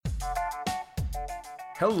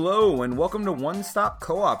Hello and welcome to One Stop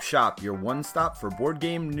Co-op Shop, your one stop for board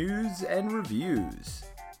game news and reviews.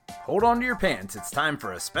 Hold on to your pants, it's time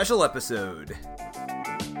for a special episode.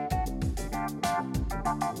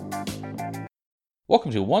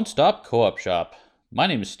 Welcome to One Stop Co-op Shop. My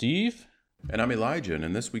name is Steve. And I'm Elijah, and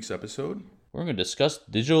in this week's episode, we're going to discuss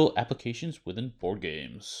digital applications within board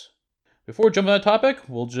games. Before we jump on that topic,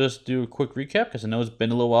 we'll just do a quick recap, because I know it's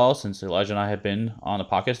been a little while since Elijah and I have been on a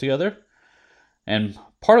podcast together. And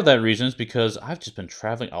part of that reason is because I've just been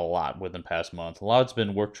traveling a lot within the past month. A lot of it's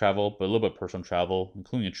been work travel, but a little bit personal travel,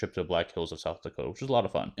 including a trip to the Black Hills of South Dakota, which is a lot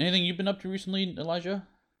of fun. Anything you've been up to recently, Elijah?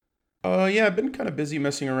 Yeah, I've been kind of busy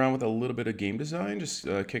messing around with a little bit of game design, just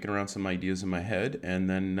kicking around some ideas in my head. And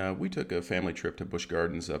then we took a family trip to Busch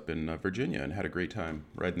Gardens up in Virginia and had a great time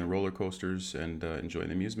riding the roller coasters and enjoying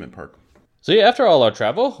the amusement park. So yeah, after all our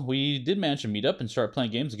travel, we did manage to meet up and start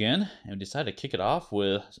playing games again, and we decided to kick it off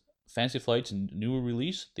with Fantasy Flight's new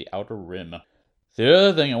release, The Outer Rim. The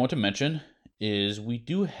other thing I want to mention is we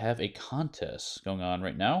do have a contest going on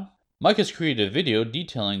right now. Mike has created a video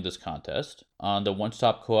detailing this contest on the One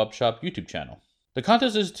Stop Co-op Shop YouTube channel. The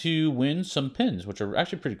contest is to win some pins, which are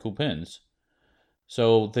actually pretty cool pins.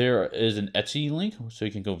 So there is an Etsy link, so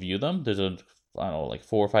you can go view them. There's like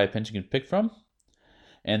 4 or 5 pins you can pick from.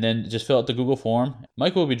 And then just fill out the Google form.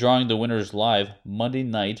 Mike will be drawing the winners live Monday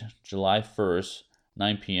night, July 1st,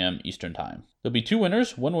 9 p.m. Eastern Time. There'll be 2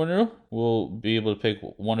 winners. One winner will be able to pick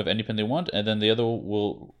one of any pin they want, and then the other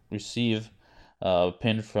will receive a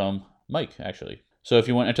pin from Mike, actually. So if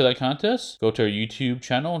you want to enter that contest, go to our YouTube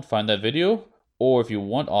channel and find that video. Or if you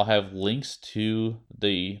want, I'll have links to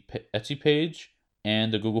the Etsy page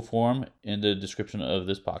and the Google form in the description of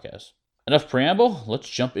this podcast. Enough preamble, let's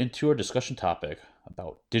jump into our discussion topic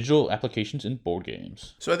about digital applications in board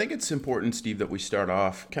games. So I think it's important, Steve, that we start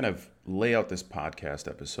off, kind of lay out this podcast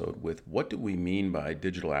episode with what do we mean by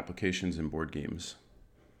digital applications in board games?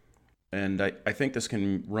 And I think this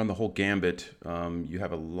can run the whole gambit. You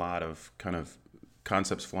have a lot of kind of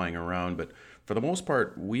concepts flying around, but for the most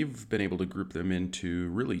part, we've been able to group them into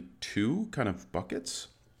really 2 kind of buckets.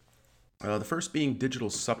 The first being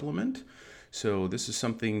digital supplement. So this is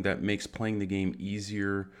something that makes playing the game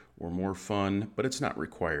easier or more fun, but it's not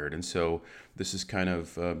required. And so this is kind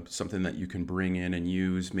of something that you can bring in and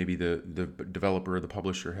use. Maybe the developer or the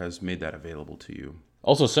publisher has made that available to you.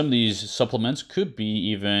 Also, some of these supplements could be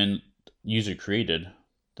even user-created.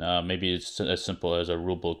 Maybe it's as simple as a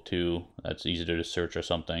rulebook too that's easy to search or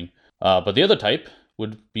something. But the other type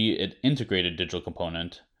would be an integrated digital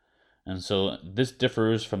component. And so this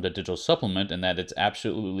differs from the digital supplement in that it's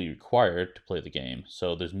absolutely required to play the game.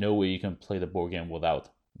 So there's no way you can play the board game without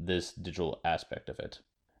this digital aspect of it.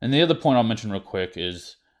 And the other point I'll mention real quick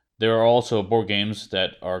is there are also board games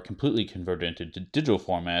that are completely converted into digital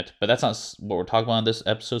format, but that's not what we're talking about in this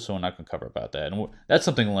episode, so we're not going to cover about that. And that's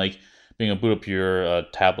something like being able to boot up your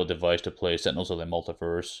tablet device to play Sentinels of the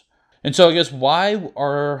Multiverse. And so I guess why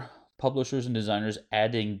are publishers and designers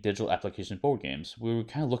adding digital application board games? We were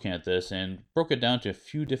kind of looking at this and broke it down to a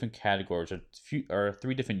few different categories or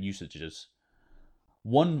 3 different usages.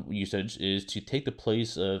 One usage is to take the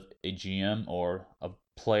place of a GM or a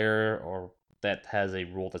player or that has a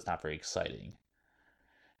role that's not very exciting.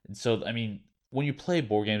 And so, I mean, when you play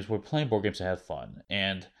board games, we're playing board games to have fun.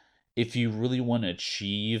 And if you really want to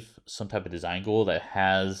achieve some type of design goal that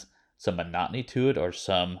has some monotony to it or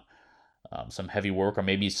some heavy work, or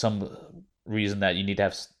maybe some reason that you need to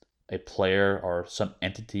have a player or some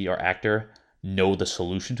entity or actor know the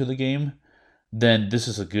solution to the game, then this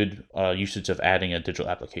is a good usage of adding a digital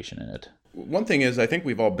application in it. One thing is, I think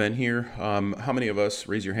we've all been here. How many of us,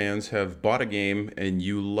 raise your hands, have bought a game and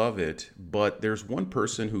you love it, but there's one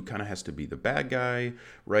person who kind of has to be the bad guy,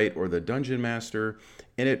 right, or the dungeon master,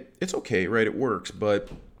 and it's okay, right, it works, but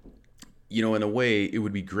you know, in a way, it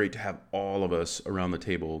would be great to have all of us around the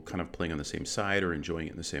table kind of playing on the same side or enjoying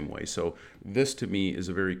it in the same way. So this, to me, is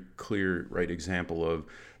a very clear, right, example of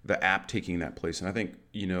the app taking that place. And I think,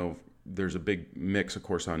 you know, there's a big mix, of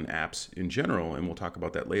course, on apps in general, and we'll talk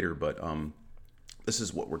about that later. But this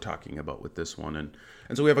is what we're talking about with this one. And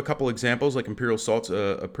so we have a couple examples, like Imperial Assault's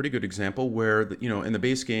a pretty good example where, you know, in the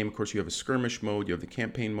base game, of course, you have a skirmish mode, you have the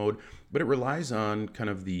campaign mode, but it relies on kind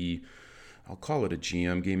of I'll call it a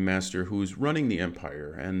GM, game master, who's running the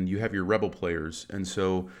empire, and you have your rebel players. And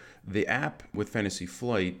so the app with Fantasy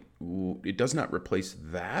Flight, it does not replace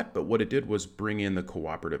that, but what it did was bring in the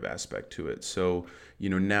cooperative aspect to it. So, you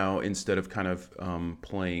know, now instead of kind of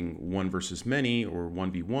playing one versus many or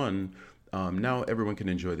 1v1, now everyone can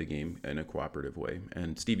enjoy the game in a cooperative way.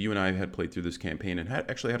 And Steve, you and I had played through this campaign and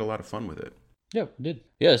actually had a lot of fun with it. Yeah, we did.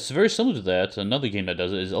 Yeah, it's very similar to that. Another game that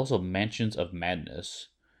does it is also Mansions of Madness.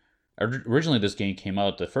 Originally, this game came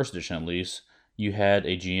out, the first edition at least. You had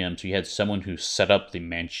a GM, so you had someone who set up the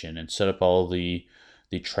mansion and set up all the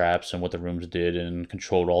traps and what the rooms did and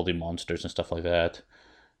controlled all the monsters and stuff like that.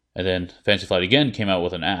 And then Fantasy Flight again came out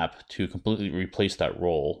with an app to completely replace that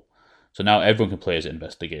role. So now everyone can play as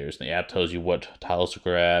investigators. The app tells you what tiles to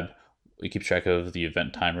grab. It keeps track of the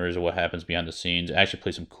event timers or what happens behind the scenes. It actually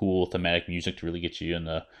plays some cool thematic music to really get you in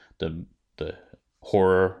the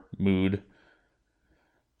horror mood.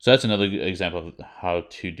 So that's another example of how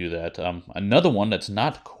to do that. Another one that's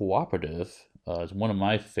not cooperative is one of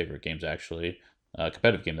my favorite games, actually, a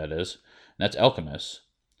competitive game that is, and that's Alchemist.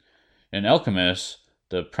 In Alchemist,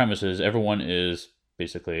 the premise is everyone is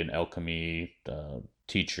basically an alchemy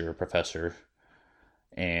teacher, professor,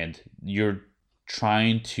 and you're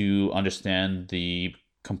trying to understand the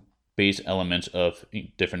base elements of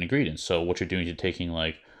different ingredients. So what you're doing is you're taking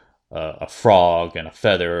like a frog and a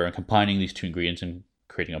feather and combining these two ingredients and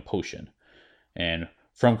creating a potion. And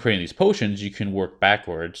from creating these potions, you can work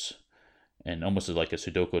backwards and almost like a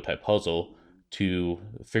Sudoku type puzzle to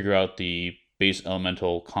figure out the base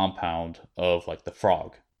elemental compound of like the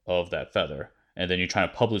frog of that feather. And then you're trying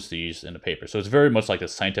to publish these in a paper. So it's very much like a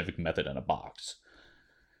scientific method in a box.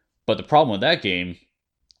 But the problem with that game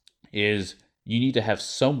is you need to have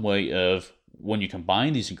some way of, when you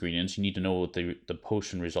combine these ingredients, you need to know what the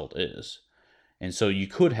potion result is. And so you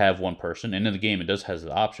could have one person, and in the game it does has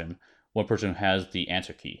the option, one person who has the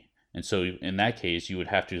answer key. And so in that case, you would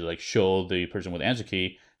have to like show the person with the answer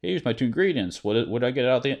key, hey, here's my two ingredients. What did I get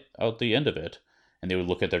out the end of it? And they would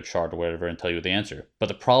look at their chart or whatever and tell you the answer. But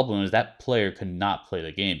the problem is that player could not play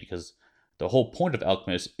the game because the whole point of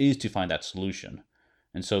Alchemist is to find that solution.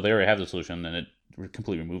 And so they already have the solution, and it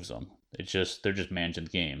completely removes them. They're just managing the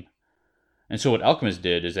game. And so what Alchemist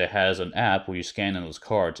did is it has an app where you scan in those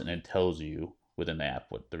cards and it tells you within the app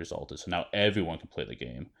what the result is. So now everyone can play the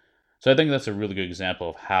game. So I think that's a really good example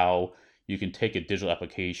of how you can take a digital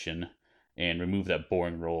application and remove that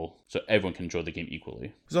boring role so everyone can enjoy the game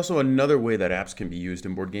equally. There's also another way that apps can be used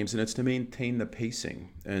in board games, and it's to maintain the pacing.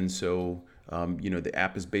 And so, the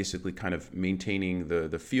app is basically kind of maintaining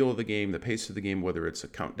the feel of the game, the pace of the game, whether it's a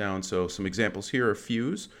countdown. So some examples here are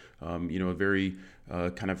Fuse, a very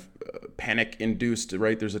kind of panic-induced,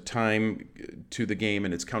 right? There's a time to the game,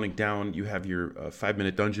 and it's counting down. You have your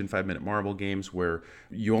 5-minute dungeon, 5-minute marble games where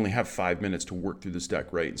you only have 5 minutes to work through this deck,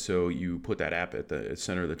 right? So you put that app at the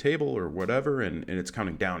center of the table or whatever, and it's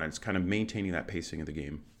counting down, and it's kind of maintaining that pacing of the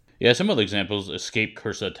game. Yeah, some other examples, Escape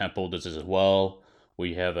Curse of the Temple does this as well, where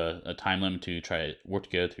you have a time limit to try to work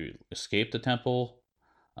together to escape the temple.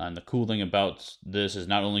 And the cool thing about this is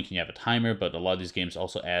not only can you have a timer, but a lot of these games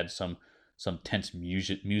also add some tense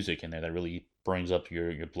music in there that really brings up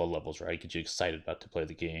your blood levels, right? Gets you excited about to play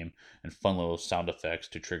the game, and fun little sound effects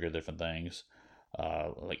to trigger different things.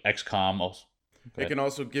 Like XCOM also. It can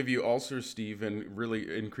also give you ulcers, Steve, and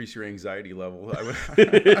really increase your anxiety level.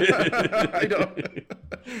 I don't.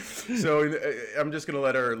 So I'm just going to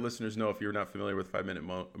let our listeners know, if you're not familiar with 5-Minute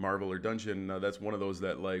Marvel or Dungeon, that's one of those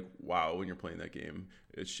that, like, wow, when you're playing that game,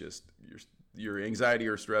 it's just your anxiety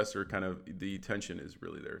or stress or kind of the tension is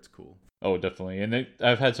really there. It's cool. Oh, definitely. And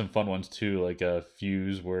I've had some fun ones too, like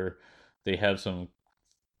Fuse, where they have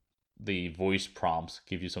the voice prompts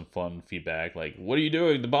give you some fun feedback, like, what are you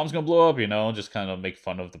doing? The bomb's gonna blow up, just kind of make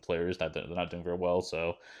fun of the players that they're not doing very well.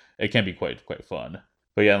 So it can be quite fun.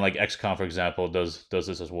 But yeah, like XCOM, for example, does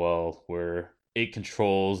this as well, where it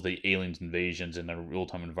controls the aliens invasions in a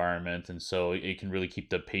real-time environment, and so it can really keep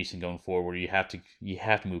the pacing going forward. You have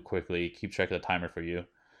to move quickly, keep track of the timer for you.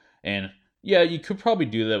 And yeah, you could probably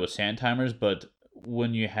do that with sand timers, but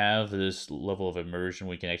when you have this level of immersion,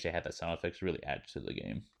 we can actually have that sound effects really add to the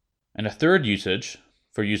game. And a third usage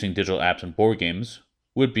for using digital apps in board games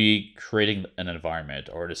would be creating an environment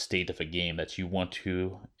or the state of a game that you want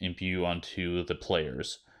to imbue onto the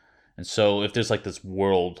players. And so if there's like this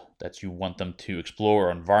world that you want them to explore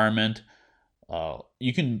or environment,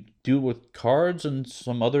 you can do it with cards and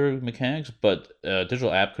some other mechanics, but a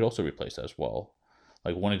digital app could also replace that as well.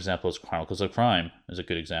 Like one example is Chronicles of Crime is a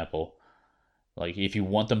good example. Like if you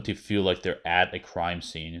want them to feel like they're at a crime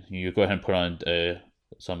scene, you go ahead and put on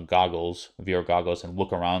some goggles, VR goggles, and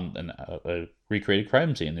look around and recreate a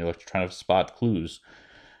crime scene. They're like trying to spot clues.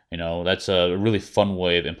 That's a really fun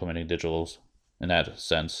way of implementing digitals in that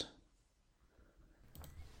sense.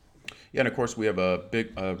 Yeah, and of course we have a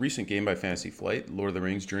big recent game by Fantasy Flight, Lord of the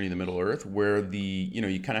Rings: Journey to the Middle Earth, where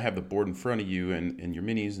you kind of have the board in front of you and your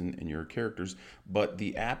minis and your characters, but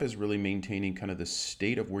the app is really maintaining kind of the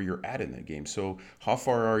state of where you're at in that game. So how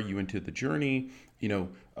far are you into the journey?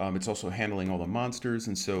 It's also handling all the monsters,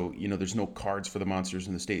 and so there's no cards for the monsters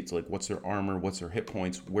in the States. Like, what's their armor, what's their hit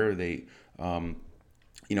points, where are they?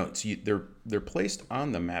 They're placed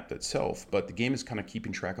on the map itself, but the game is kind of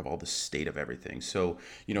keeping track of all the state of everything. So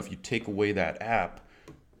if you take away that app,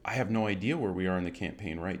 I have no idea where we are in the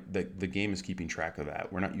campaign, right? The game is keeping track of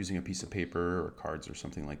that. We're not using a piece of paper or cards or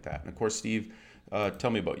something like that. And of course, Steve, tell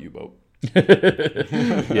me about U-Boat.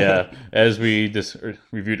 Yeah, as we just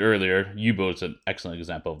reviewed earlier, U-Boat's an excellent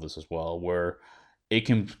example of this as well, where it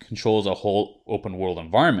controls a whole open world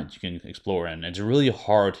environment you can explore in. It's really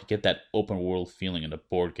hard to get that open world feeling in a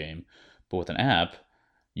board game, but with an app,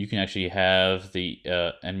 you can actually have the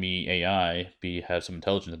enemy AI have some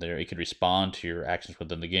intelligence in there. It can respond to your actions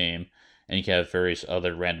within the game, and you can have various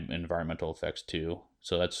other random environmental effects too.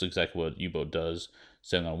 So that's exactly what U-Boat does: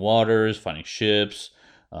 sailing on waters, finding ships,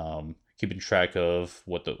 keeping track of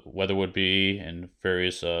what the weather would be, and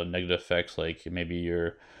various negative effects, like maybe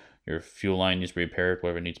your fuel line needs to be repaired,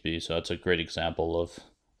 whatever it needs to be. So that's a great example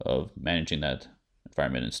of managing that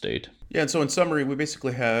environment and state. Yeah, and so in summary, we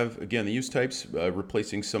basically have, again, the use types,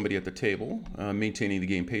 replacing somebody at the table, maintaining the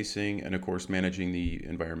game pacing, and of course, managing the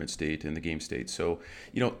environment state and the game state. So,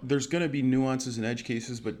 there's going to be nuances and edge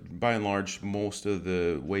cases, but by and large, most of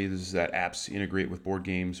the ways that apps integrate with board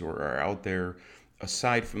games or are out there,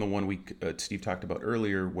 aside from the one Steve talked about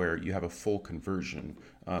earlier, where you have a full conversion,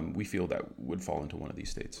 we feel that would fall into one of these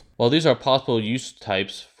states. While these are possible use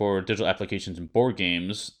types for digital applications in board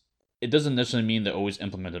games, it doesn't necessarily mean they're always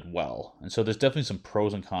implemented well. And so there's definitely some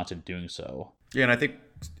pros and cons in doing so. Yeah, and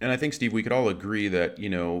I think, Steve, we could all agree that,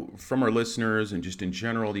 from our listeners and just in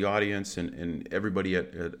general, the audience and everybody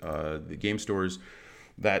at the game stores,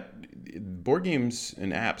 that board games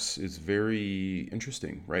and apps is very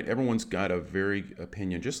interesting, right? Everyone's got a very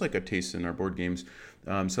opinion, just like a taste in our board games.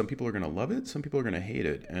 Some people are going to love it, some people are going to hate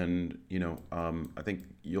it, and I think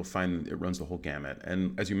you'll find it runs the whole gamut.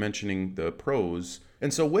 And as you're mentioning the pros,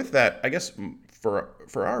 and so with that, I guess for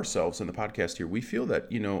ourselves in the podcast here, we feel that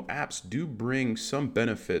apps do bring some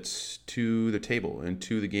benefits to the table and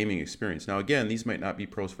to the gaming experience. Now, again, these might not be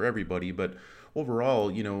pros for everybody, but overall,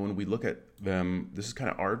 when we look at them, this is kind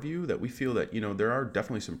of our view that we feel that, there are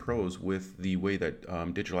definitely some pros with the way that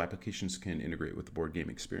digital applications can integrate with the board game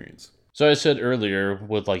experience. So I said earlier,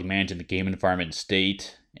 with like managing the game environment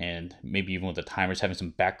state, and maybe even with the timers having some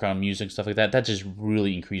background music, stuff like that, that just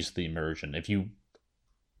really increases the immersion.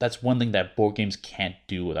 That's one thing that board games can't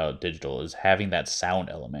do without digital, is having that sound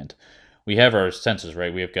element. We have our senses,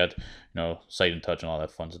 right? We have got, sight and touch and all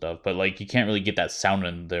that fun stuff, but like you can't really get that sound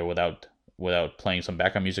in there without playing some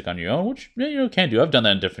background music on your own, which can do. I've done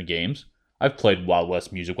that in different games. I've played Wild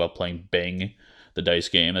West music while playing Bang, the dice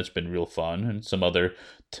game. That's been real fun, and some other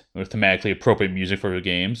thematically appropriate music for the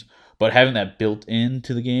games. But having that built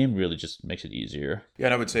into the game really just makes it easier. Yeah,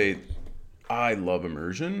 and I would say I love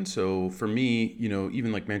immersion. So for me,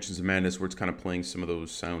 even like Mansions of Madness, where it's kind of playing some of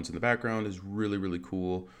those sounds in the background, is really, really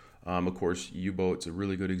cool. Of course, U-Boat's a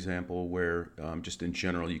really good example where just in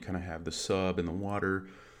general, you kind of have the sub and the water.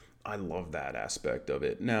 I love that aspect of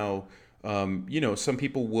it. Now, some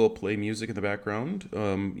people will play music in the background.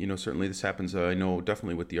 Certainly this happens, I know,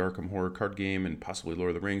 definitely with the Arkham Horror card game and possibly Lord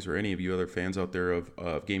of the Rings, or any of you other fans out there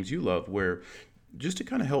of games you love, where just to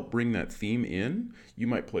kind of help bring that theme in, you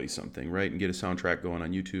might play something, right? And get a soundtrack going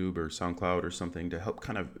on YouTube or SoundCloud or something to help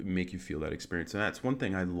kind of make you feel that experience. And that's one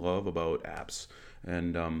thing I love about apps.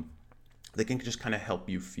 And they can just kind of help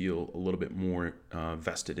you feel a little bit more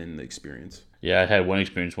vested in the experience. Yeah, I had one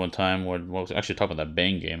experience one time where I was actually talking about that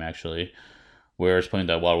Bang game, actually, where I was playing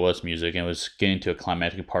that Wild West music and was getting to a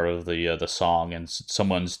climactic part of the song, and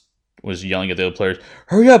someone was yelling at the other players,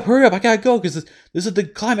 hurry up, I gotta go, because this is the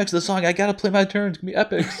climax of the song, I gotta play my turn, it's gonna be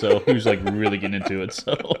epic. So he was like really getting into it.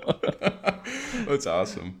 So that's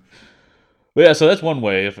awesome. But yeah, so that's one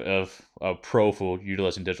way of pro for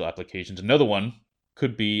utilizing digital applications. Another one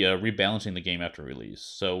could be rebalancing the game after release.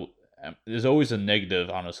 So there's always a negative,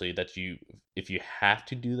 honestly, that if you have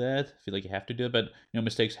to do that, feel like you have to do it, but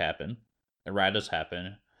mistakes happen, erratas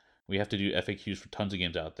happen. We have to do FAQs for tons of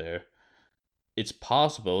games out there. It's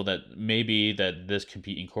possible that maybe that this can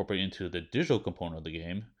be incorporated into the digital component of the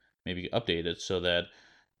game, maybe update it so that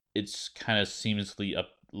it's kind of seamlessly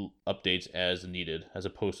updates as needed, as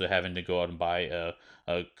opposed to having to go out and buy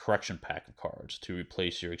a correction pack of cards to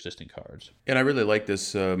replace your existing cards. And I really like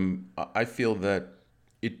this. I feel that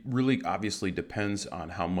it really obviously depends on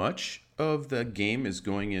how much of the game is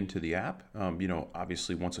going into the app.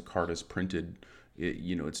 Obviously once a card is printed,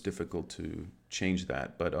 it's difficult to change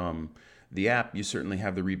that. But the app, you certainly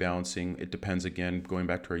have the rebalancing. It depends, again, going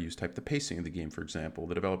back to our use type, the pacing of the game, for example.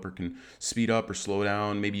 The developer can speed up or slow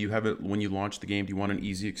down. Maybe you have it when you launch the game. Do you want an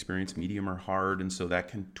easy experience, medium, or hard? And so that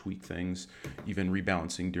can tweak things, even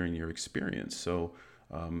rebalancing during your experience. So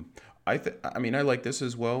I like this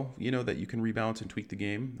as well, that you can rebalance and tweak the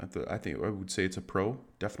game. I would say it's a pro,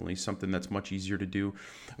 definitely something that's much easier to do.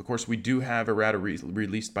 Of course, we do have errata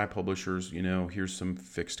released by publishers, here's some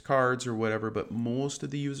fixed cards or whatever, but most of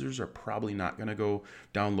the users are probably not going to go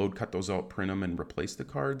download, cut those out, print them, and replace the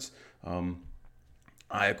cards.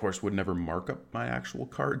 I, of course, would never mark up my actual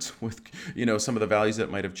cards with, some of the values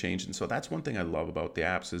that might have changed. And so that's one thing I love about the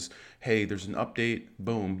apps is, hey, there's an update,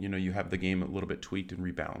 boom, you have the game a little bit tweaked and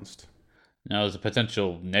rebalanced. Now, there's a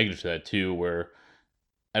potential negative to that, too, where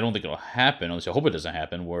I don't think it'll happen, at least I hope it doesn't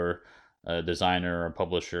happen, where a designer or a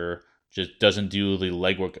publisher just doesn't do the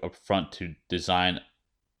legwork up front to design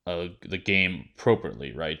the game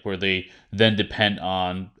appropriately, right? Where they then depend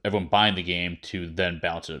on everyone buying the game to then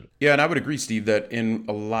bounce it. Yeah, and I would agree, Steve, that in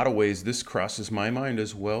a lot of ways, this crosses my mind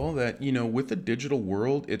as well, that, with the digital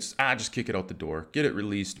world, it's, just kick it out the door, get it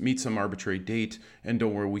released, meet some arbitrary date, and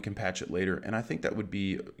don't worry, we can patch it later. And I think that would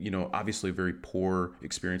be, obviously a very poor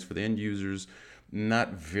experience for the end users,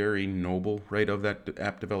 not very noble, right, of that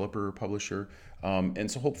app developer or publisher.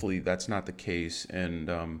 And so hopefully that's not the case.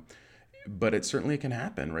 And, but it certainly can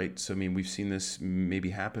happen, right? So, we've seen this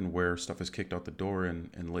maybe happen where stuff is kicked out the door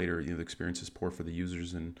and later, the experience is poor for the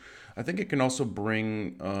users. And I think it can also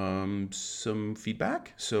bring some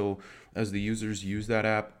feedback. So as the users use that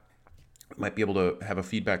app, might be able to have a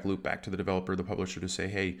feedback loop back to the developer, the publisher, to say,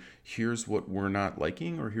 hey, here's what we're not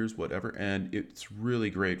liking, or here's whatever. And it's really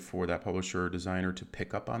great for that publisher or designer to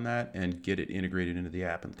pick up on that and get it integrated into the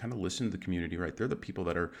app and kind of listen to the community, right? They're the people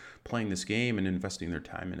that are playing this game and investing their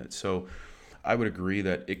time in it. So I would agree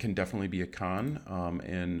that it can definitely be a con.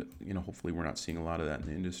 And, hopefully we're not seeing a lot of that in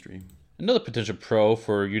the industry. Another potential pro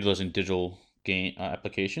for utilizing digital game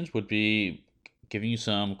applications would be giving you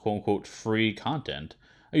some quote-unquote free content.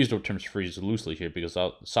 I use the terms free loosely here because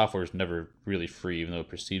software is never really free, even though it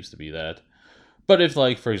perceives to be that. But if,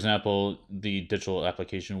 for example, the digital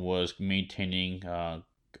application was maintaining a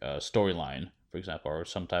storyline, for example, or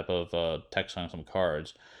some type of text on some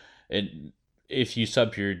cards, and if you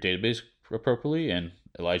sub your database appropriately, and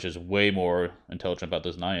Elijah's way more intelligent about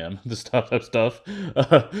this than I am, this type of stuff,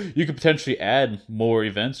 you could potentially add more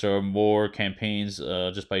events or more campaigns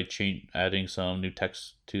just by adding some new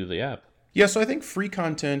text to the app. Yeah, so I think free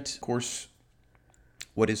content, of course,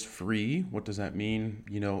 what is free? What does that mean?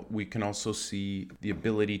 We can also see the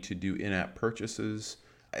ability to do in-app purchases.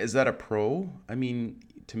 Is that a pro?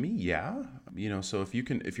 To me, yeah. So if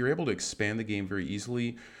you're able to expand the game very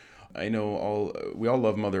easily, I know we all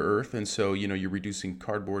love Mother Earth, and so you're reducing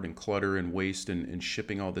cardboard and clutter and waste and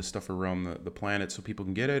shipping all this stuff around the planet so people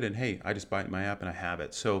can get it. And hey, I just buy it in my app and I have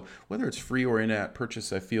it. So whether it's free or in-app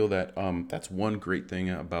purchase, I feel that that's one great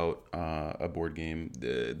thing about a board game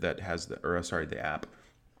that has the app,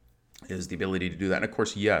 is the ability to do that. And of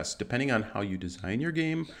course, yes, depending on how you design your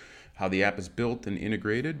game, how the app is built and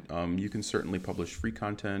integrated, you can certainly publish free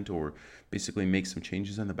content or basically make some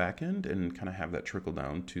changes on the back end and kind of have that trickle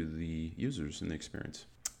down to the users and the experience.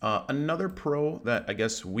 Another pro that I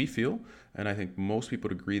guess we feel, and I think most people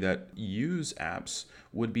would agree that use apps,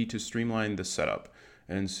 would be to streamline the setup.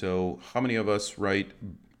 And so how many of us, right,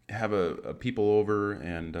 have a people over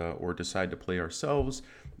and or decide to play ourselves,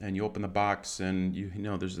 and you open the box and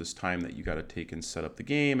there's this time that you got to take and set up the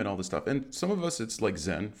game and all this stuff. And some of us, it's like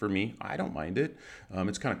Zen. For me, I don't mind it.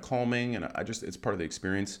 It's kind of calming, and it's part of the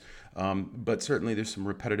experience. But certainly there's some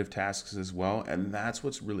repetitive tasks as well, and that's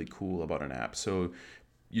what's really cool about an app. So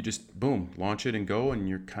you just boom, launch it and go, and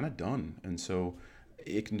you're kind of done. And so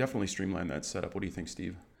it can definitely streamline that setup. What do you think,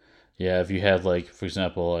 Steve? Yeah, if you had, for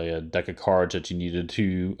example, a deck of cards that you needed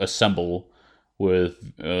to assemble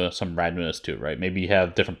with some randomness to it, right? Maybe you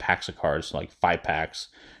have different packs of cards, like 5 packs.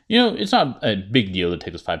 It's not a big deal to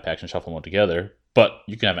take those 5 packs and shuffle them all together, but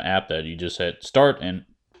you can have an app that you just hit start and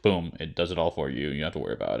boom, it does it all for you. You don't have to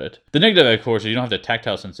worry about it. The negative, of course, is you don't have the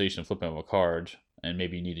tactile sensation of flipping over a card, and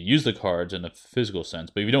maybe you need to use the cards in a physical sense,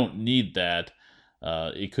 but if you don't need that,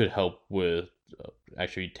 it could help with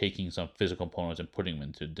actually taking some physical components and putting them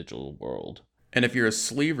into the digital world. And if you're a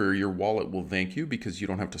sleever, your wallet will thank you because you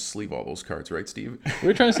don't have to sleeve all those cards, right, Steve? What are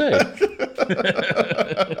you trying to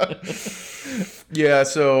say? Yeah,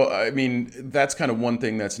 so that's kind of one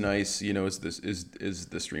thing that's nice, is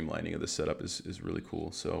the streamlining of the setup is really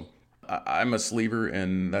cool. So I'm a sleever,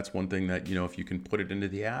 and that's one thing that, if you can put it into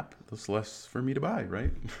the app, there's less for me to buy,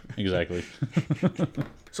 right? Exactly.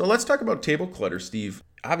 So let's talk about table clutter, Steve.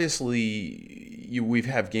 Obviously, we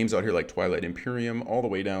have games out here like Twilight Imperium, all the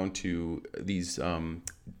way down to these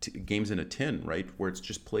games in a tin, right? Where it's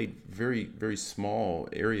just played very, very small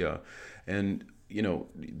area. And,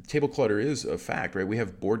 table clutter is a fact, right? We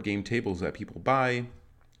have board game tables that people buy.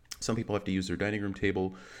 Some people have to use their dining room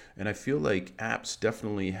table. And I feel like apps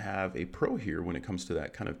definitely have a pro here when it comes to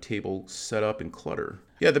that kind of table setup and clutter.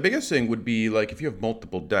 Yeah, the biggest thing would be like if you have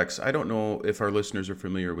multiple decks. I don't know if our listeners are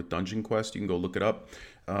familiar with Dungeon Quest. You can go look it up.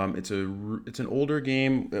 It's an older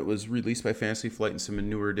game that was released by Fantasy Flight and some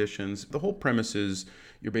newer editions. The whole premise is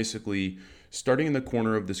you're basically starting in the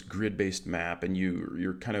corner of this grid-based map, and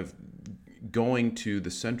you're kind of going to the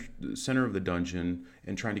center of the dungeon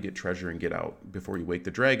and trying to get treasure and get out before you wake the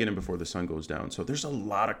dragon and before the sun goes down. So there's a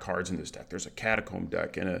lot of cards in this deck. There's a catacomb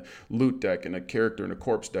deck and a loot deck and a character and a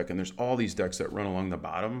corpse deck, and there's all these decks that run along the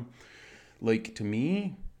bottom. Like, to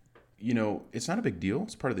me, it's not a big deal.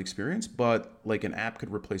 It's part of the experience, but like an app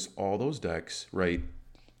could replace all those decks, right?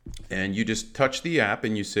 And you just touch the app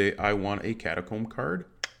and you say, I want a catacomb card.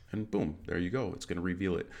 And boom, there you go. It's going to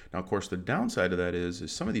reveal it. Now, of course, the downside of that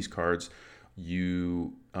is some of these cards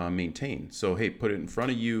you maintain. So, hey, put it in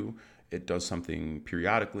front of you. It does something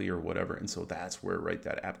periodically or whatever. And so that's where, right,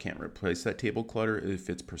 that app can't replace that table clutter if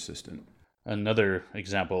it's persistent. Another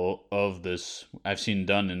example of this I've seen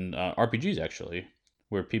done in RPGs, actually,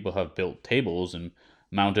 where people have built tables and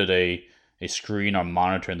mounted a screen or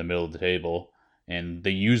monitor in the middle of the table. And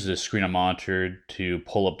they use this screen or monitor to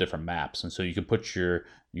pull up different maps. And so you can put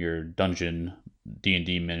your dungeon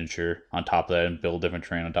D&D miniature on top of that and build different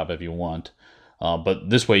terrain on top of it if you want. But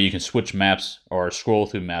this way you can switch maps or scroll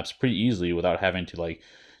through maps pretty easily without having to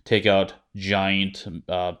take out giant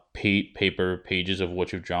paper pages of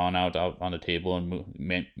what you've drawn out on the table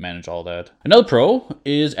and manage all that. Another pro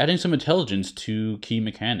is adding some intelligence to key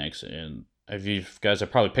mechanics. And if you guys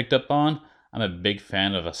have probably picked up on, I'm a big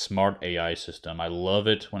fan of a smart AI system. I love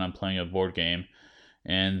it when I'm playing a board game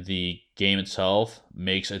and the game itself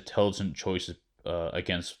makes intelligent choices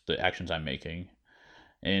against the actions I'm making.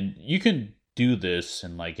 And you can do this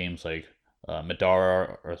in games like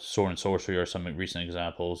Madara or Sword and Sorcery or some recent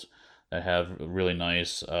examples that have really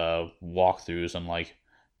nice walkthroughs on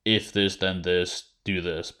if this, then this, do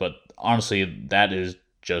this. But honestly, that is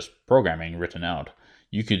just programming written out.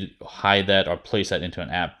 You could hide that or place that into an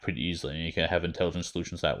app pretty easily, and you can have intelligent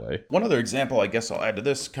solutions that way. One other example, I guess I'll add to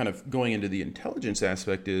this, kind of going into the intelligence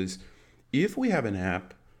aspect, is if we have an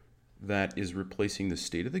app that is replacing the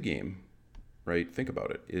state of the game, right? Think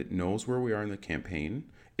about it. It knows where we are in the campaign.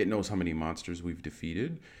 It knows how many monsters we've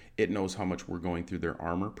defeated. It knows how much we're going through their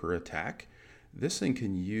armor per attack. This thing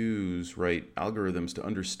can use, right, algorithms to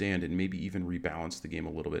understand and maybe even rebalance the game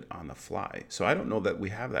a little bit on the fly. So I don't know that we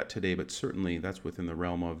have that today, but certainly that's within the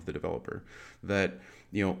realm of the developer. That,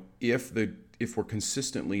 if we're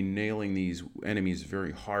consistently nailing these enemies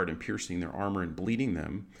very hard and piercing their armor and bleeding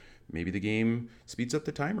them, maybe the game speeds up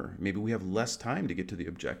the timer. Maybe we have less time to get to the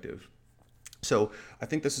objective. So I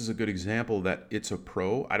think this is a good example that it's a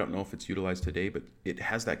pro. I don't know if it's utilized today, but it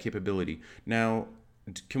has that capability. Now,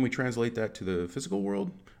 can we translate that to the physical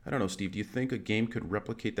world? I don't know, Steve. Do you think a game could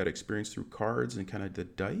replicate that experience through cards and kind of the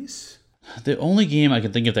dice? The only game I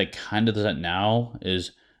can think of that kind of does that now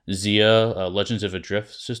is Xia, Legends of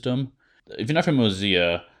Adrift system. If you're not familiar with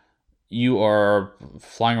Xia, you are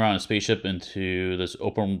flying around a spaceship into this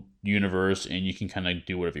open universe, and you can kind of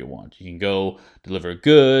do whatever you want. You can go deliver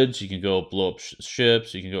goods, you can go blow up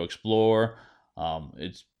ships, you can go explore.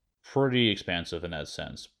 It's pretty expansive in that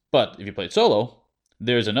sense. But if you play it solo,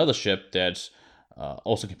 there's another ship that's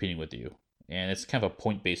also competing with you, and it's kind of a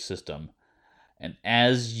point-based system. And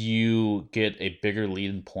as you get a bigger lead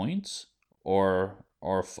in points, or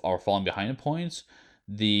falling behind in points,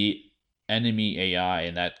 the enemy AI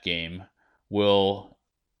in that game will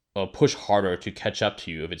push harder to catch up to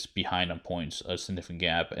you if it's behind on points, a significant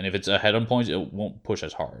gap. And if it's ahead on points, it won't push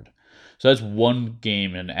as hard. So that's one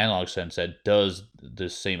game in an analog sense that does the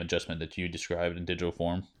same adjustment that you described in digital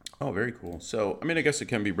form. Oh, very cool. So, I guess it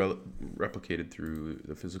can be replicated through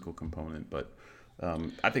the physical component, but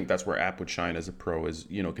I think that's where app would shine as a pro, is,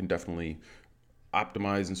 can definitely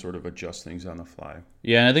optimize and sort of adjust things on the fly.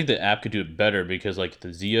 Yeah, and I think the app could do it better because the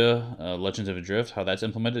Xia Legends of Adrift, how that's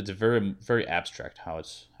implemented, it's very, very abstract how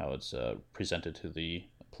it's presented to the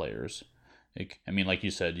players. Like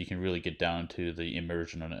you said, you can really get down to the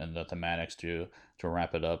immersion and the thematics to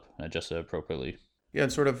wrap it up and adjust it appropriately. Yeah,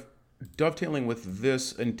 and sort of dovetailing with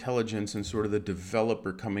this intelligence and sort of the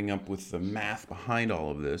developer coming up with the math behind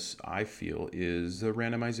all of this, I feel, is the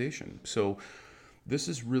randomization. So this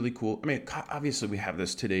is really cool. I mean, obviously we have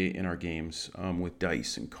this today in our games with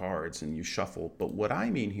dice and cards and you shuffle, but what I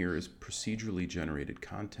mean here is procedurally generated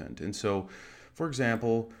content. And so, for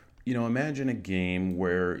example, imagine a game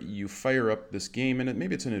where you fire up this game, and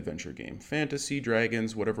maybe it's an adventure game, fantasy,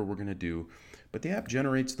 dragons, whatever we're going to do, but the app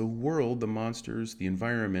generates the world, the monsters, the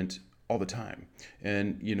environment all the time,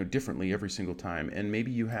 and differently every single time. And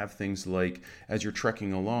maybe you have things like, as you're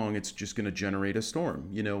trekking along, it's just going to generate a storm.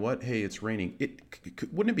 You know what? Hey, it's raining.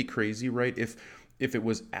 Wouldn't it be crazy, right? If it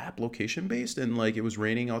was app location based and like it was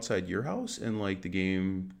raining outside your house and like the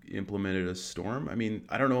game implemented a storm. I mean,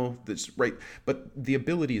 I don't know if that's right, but the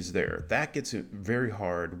ability is there. That gets it very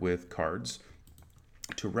hard with cards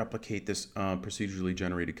to replicate this procedurally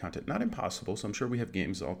generated content. Not impossible, so I'm sure we have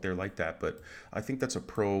games out there like that, but I think that's a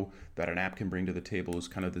pro that an app can bring to the table, is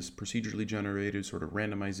kind of this procedurally generated sort of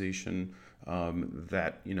randomization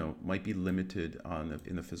that might be limited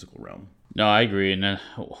in the physical realm. No, I agree. And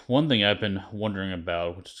one thing I've been wondering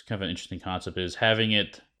about, which is kind of an interesting concept, is having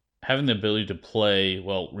the ability to play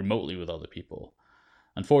remotely with other people.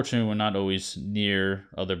 Unfortunately, we're not always near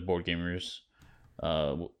other board gamers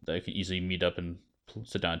that can easily meet up and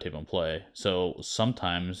sit down at a table and play. So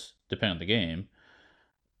sometimes, depending on the game,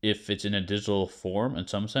 if it's in a digital form in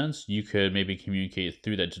some sense, you could maybe communicate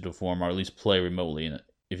through that digital form or at least play remotely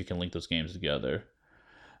if you can link those games together.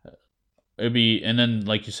 And then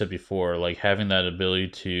like you said before, like having that ability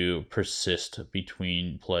to persist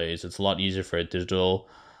between plays, it's a lot easier for a digital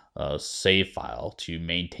save file to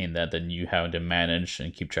maintain that than you having to manage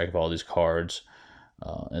and keep track of all these cards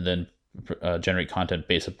and then generate content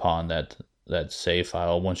based upon that save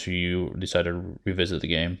file once you decide to revisit the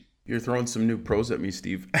game. You're throwing some new pros at me,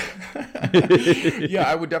 Steve. Yeah,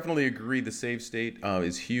 I would definitely agree. The save state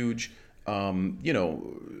is huge.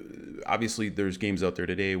 Obviously there's games out there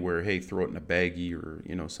today where, hey, throw it in a baggie or,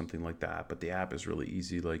 something like that. But the app is really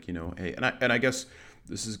easy. Like, hey, and I guess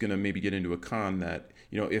this is going to maybe get into a con that,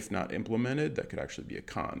 if not implemented, that could actually be a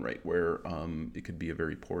con, right? Where it could be a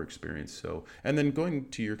very poor experience. So, and then going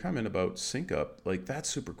to your comment about sync up, like that's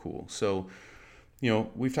super cool. So,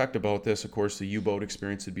 we've talked about this, of course, the U-boat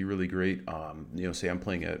experience would be really great. Say I'm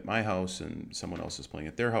playing at my house and someone else is playing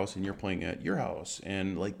at their house and you're playing at your house,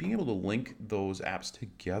 and like being able to link those apps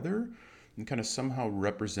together and kind of somehow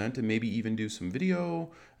represent and maybe even do some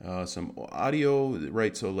video, some audio,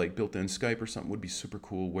 right? So like built-in Skype or something would be super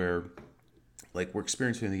cool, where like we're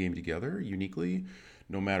experiencing the game together uniquely,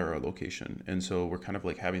 no matter our location. And so we're kind of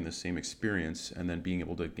like having the same experience, and then being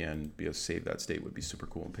able to, again, save that state would be super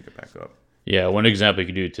cool and pick it back up. Yeah, one example you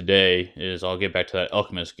could do today is, I'll get back to that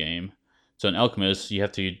Alchemist game. So in Alchemist, you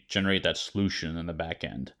have to generate that solution in the back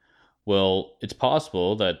end. Well, it's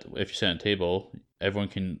possible that if you sit at a table, everyone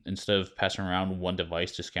can, instead of passing around one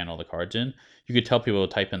device to scan all the cards in, you could tell people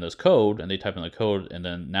to type in this code, and they type in the code, and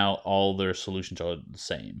then now all their solutions are the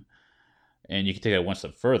same. And you can take that one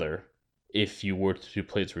step further. If you were to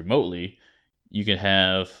play this remotely, you can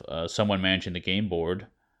have someone managing the game board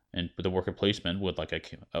and with a worker placement with like a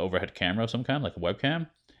overhead camera of some kind, like a webcam,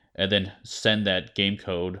 and then send that game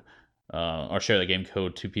code or share that game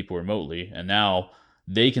code to people remotely. And now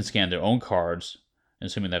they can scan their own cards,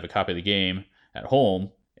 assuming they have a copy of the game at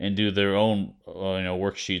home, and do their own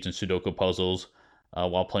worksheets and Sudoku puzzles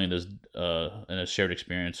while playing this in a shared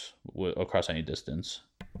experience across any distance.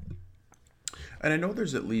 And I know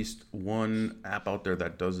there's at least one app out there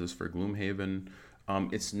that does this for Gloomhaven.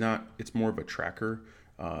 It's more of a tracker.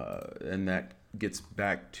 And that gets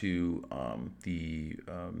back to the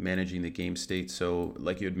managing the game state. So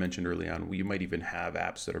like you had mentioned early on, you might even have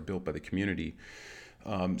apps that are built by the community.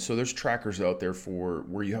 So there's trackers out there for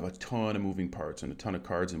where you have a ton of moving parts and a ton of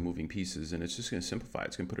cards and moving pieces, and it's just going to simplify.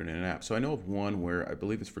 It's going to put it in an app. So I know of one where I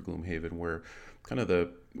believe it's for Gloomhaven, where kind of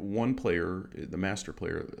the one player, the master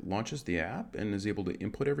player, launches the app and is able to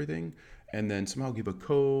input everything, and then somehow give a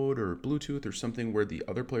code or Bluetooth or something where the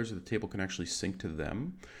other players at the table can actually sync to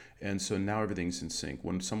them. And so now everything's in sync.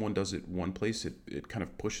 When someone does it one place, it kind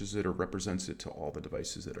of pushes it or represents it to all the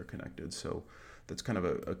devices that are connected. So that's kind of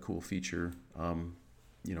a cool feature,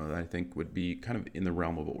 that I think would be kind of in the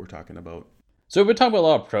realm of what we're talking about. So we're talking about a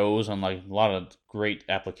lot of pros on like a lot of great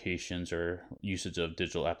applications or usage of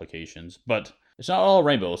digital applications, but it's not all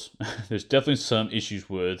rainbows. There's definitely some issues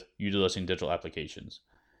with utilizing digital applications.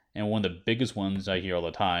 And one of the biggest ones I hear all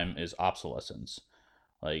the time is obsolescence.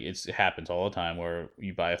 Like it happens all the time where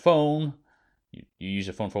you buy a phone, you use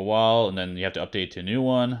your phone for a while, and then you have to update to a new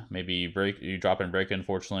one. Maybe you drop and break it,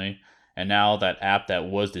 unfortunately. And now that app that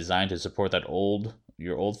was designed to support that old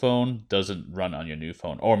your old phone doesn't run on your new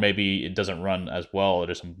phone, or maybe it doesn't run as well, or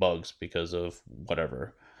there's some bugs because of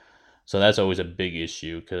whatever. So that's always a big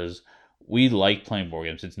issue because we like playing board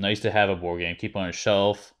games. It's nice to have a board game, keep it on a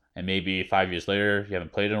shelf, and maybe 5 years later you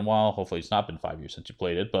haven't played it in a while. Hopefully, it's not been 5 years since you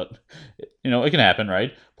played it, but it can happen,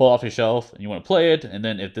 right? Pull it off your shelf and you want to play it, and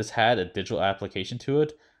then if this had a digital application to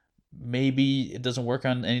it, maybe it doesn't work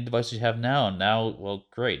on any devices you have now. And now, well,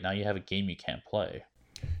 great. Now you have a game you can't play.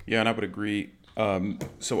 Yeah, and I would agree.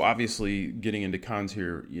 So obviously, getting into cons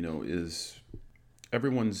here, is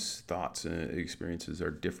everyone's thoughts and experiences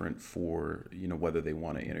are different for whether they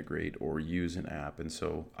want to integrate or use an app. And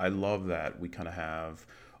so I love that we kind of have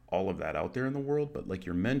all of that out there in the world. But like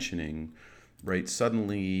you're mentioning, right,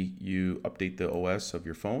 suddenly you update the OS of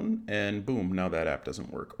your phone and boom, now that app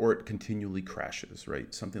doesn't work, or it continually crashes,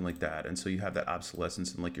 right? Something like that. And so you have that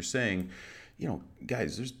obsolescence. And like you're saying,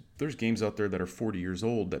 guys, there's games out there that are 40 years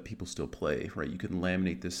old that people still play, right? You can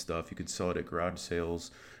laminate this stuff, you could sell it at garage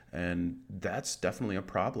sales, and that's definitely a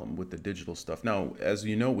problem with the digital stuff. Now, as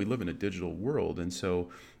you know, we live in a digital world, and so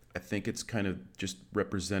I think it's kind of just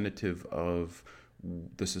representative of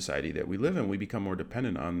the society that we live in. We become more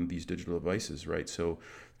dependent on these digital devices, right? So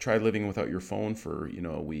try living without your phone for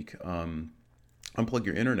a week. Unplug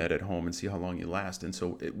your internet at home and see how long you last. And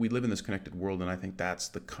so we live in this connected world, and I think that's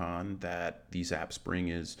the con that these apps bring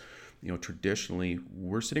is, traditionally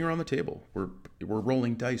we're sitting around the table, we're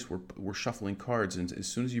rolling dice, we're shuffling cards, and as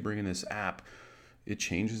soon as you bring in this app, it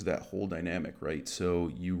changes that whole dynamic, right?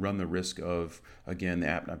 So you run the risk of, again, the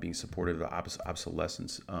app not being supported, the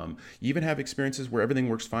obsolescence. You even have experiences where everything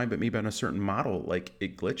works fine, but maybe on a certain model, like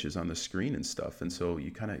it glitches on the screen and stuff. And so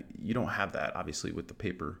you don't have that, obviously, with the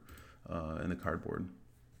paper and the cardboard.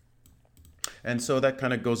 And so that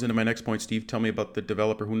kind of goes into my next point. Steve, tell me about the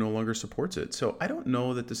developer who no longer supports it. So I don't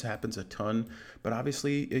know that this happens a ton, but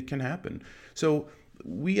obviously it can happen. So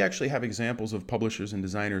we actually have examples of publishers and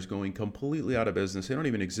designers going completely out of business. They don't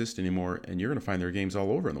even exist anymore, and you're going to find their games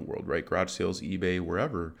all over in the world, right? Garage sales, eBay,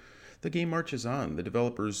 wherever. The game marches on. The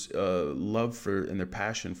developers' love for and their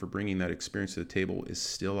passion for bringing that experience to the table is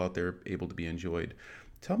still out there, able to be enjoyed.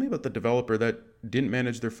 Tell me about the developer that didn't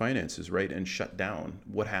manage their finances, right, and shut down.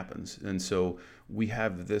 What happens? And so we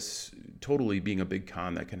have this totally being a big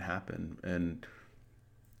con that can happen. And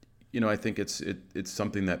I think it's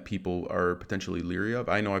something that people are potentially leery of.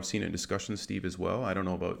 I know I've seen it in discussions, Steve, as well. I don't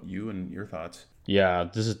know about you and your thoughts. Yeah,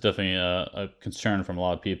 this is definitely a concern from a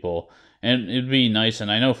lot of people, and it'd be nice.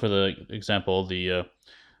 And I know, for the example, the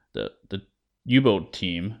U-boat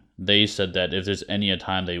team, they said that if there's any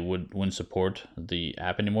time they wouldn't support the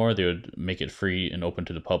app anymore, they would make it free and open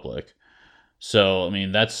to the public. So, I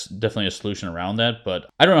mean, that's definitely a solution around that, but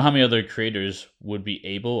I don't know how many other creators would be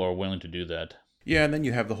able or willing to do that. Yeah, and then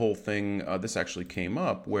you have the whole thing, this actually came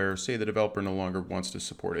up, where say the developer no longer wants to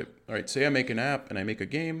support it. All right, say I make an app and I make a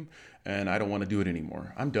game and I don't want to do it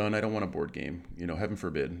anymore. I'm done. I don't want a board game, heaven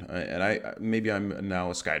forbid. Maybe I'm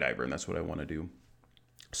now a skydiver and that's what I want to do.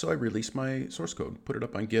 So I release my source code, put it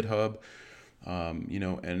up on GitHub, or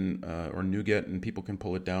NuGet, and people can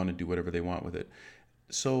pull it down and do whatever they want with it.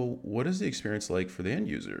 So what is the experience like for the end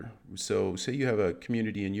user? So say you have a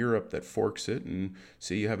community in Europe that forks it, and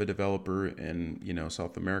say you have a developer in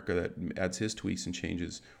South America that adds his tweaks and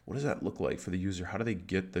changes. What does that look like for the user? How do they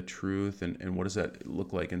get the truth, and what does that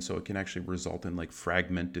look like? And so it can actually result in like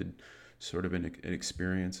fragmented sort of an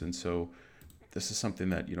experience. And so this is something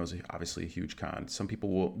that is obviously a huge con. Some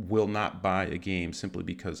people will not buy a game simply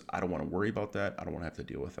because I don't want to worry about that. I don't want to have to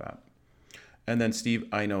deal with that. And then, Steve,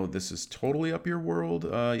 I know this is totally up your world,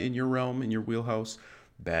 in your realm, in your wheelhouse,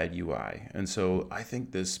 bad UI. And so I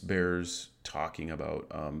think this bears talking about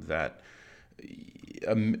that.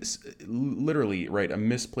 Literally, right, a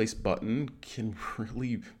misplaced button can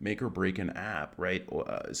really make or break an app, right?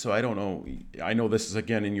 So I don't know. I know this is,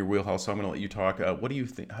 again, in your wheelhouse, so I'm going to let you talk. What do you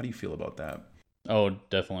think? How do you feel about that? Oh,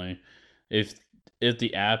 definitely. If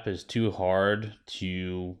the app is too hard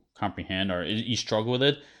to comprehend, or you struggle with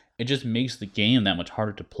it, it just makes the game that much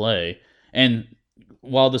harder to play. And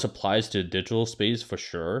while this applies to digital space for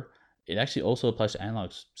sure, it actually also applies to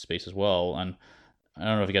analog space as well. And I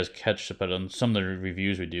don't know if you guys catch it, but on some of the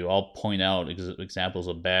reviews we do, I'll point out examples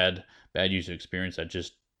of bad user experience that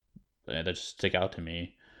just stick out to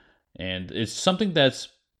me. And it's something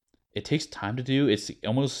it takes time to do. It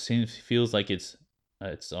almost feels like it's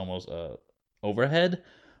almost overhead,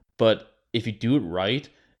 but if you do it right,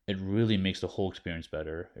 it really makes the whole experience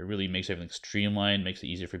better. It really makes everything streamlined, makes it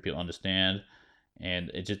easier for people to understand,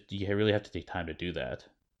 and you really have to take time to do that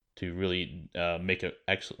to really make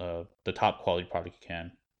the top quality product you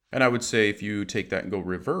can. And I would say if you take that and go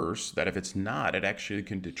reverse, that if it's not, it actually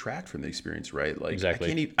can detract from the experience, right? Like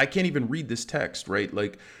Exactly. I can't even read this text, right?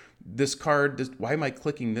 Like this card, why am I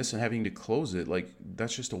clicking this and having to close it? Like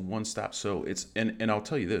that's just a one stop. So it's and I'll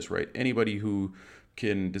tell you this, right? Anybody who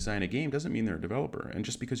can design a game doesn't mean they're a developer, and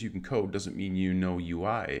just because you can code doesn't mean you know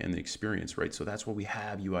UI and the experience, right? So that's why we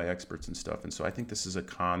have UI experts and stuff. And so I think this is a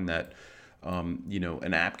con that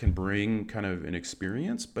an app can bring kind of an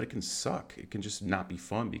experience, but it can suck. It can just not be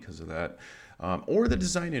fun because of that. Or the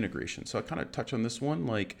design integration. So I kind of touch on this one.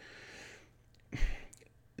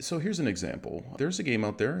 So here's an example. There's a game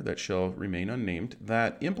out there that shall remain unnamed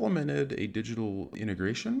that implemented a digital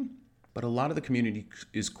integration, but a lot of the community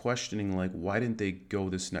is questioning, like, why didn't they go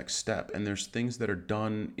this next step? And there's things that are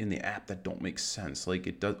done in the app that don't make sense. Like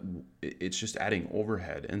it's just adding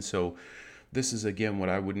overhead. And so this is, again, what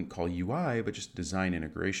I wouldn't call UI, but just design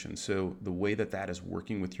integration. So the way that is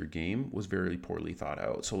working with your game was very poorly thought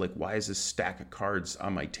out. So like, why is this stack of cards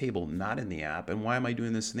on my table not in the app? And why am I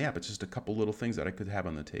doing this in the app? It's just a couple little things that I could have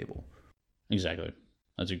on the table. Exactly.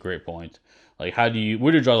 That's a great point. Like, where do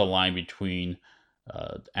you draw the line between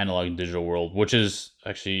analog and digital world, which is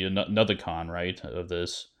actually another con, right, of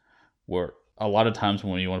this, where a lot of times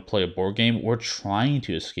when you want to play a board game, we're trying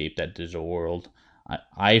to escape that digital world.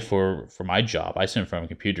 For my job, I sit in front of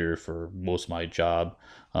a computer for most of my job,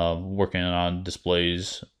 working on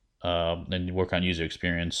displays and work on user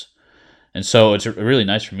experience. And so it's really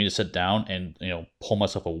nice for me to sit down and pull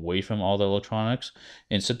myself away from all the electronics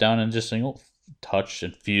and sit down and just touch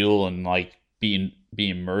and feel and like be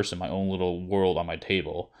immersed in my own little world on my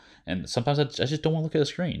table. And sometimes I just don't want to look at a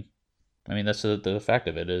screen. I mean, that's the fact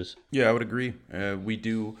of it is. Yeah, I would agree. We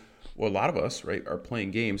do. Well, a lot of us, right, are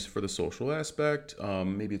playing games for the social aspect.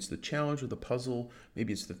 Maybe it's the challenge or the puzzle.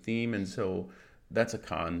 Maybe it's the theme. And so that's a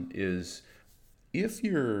con is if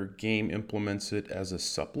your game implements it as a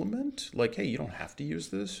supplement, like, hey, you don't have to use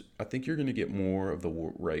this. I think you're going to get more of the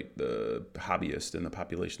hobbyist in the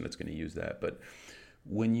population that's going to use that. But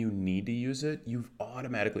when you need to use it, you've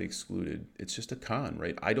automatically excluded. It's just a con,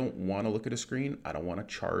 right? I don't want to look at a screen. I don't want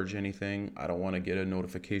to charge anything. I don't want to get a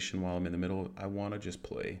notification while I'm in the middle. I want to just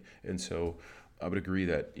play. And so I would agree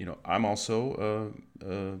that, I'm also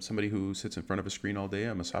somebody who sits in front of a screen all day.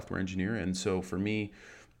 I'm a software engineer. And so for me,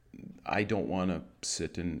 I don't want to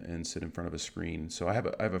sit in front of a screen. So I have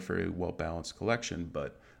a very well balanced collection,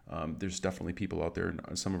 but there's definitely people out there,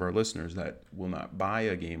 some of our listeners, that will not buy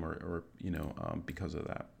a game or because of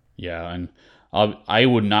that. Yeah, and I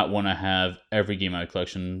would not want to have every game in my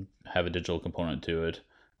collection have a digital component to it,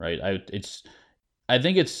 right? I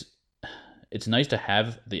think it's nice to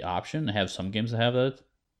have the option to have some games that have that.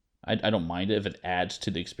 I don't mind it if it adds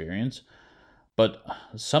to the experience, but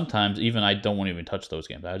sometimes even I don't want to even touch those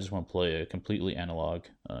games. I just want to play a completely analog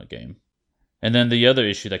game. And then the other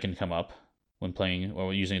issue that can come up when playing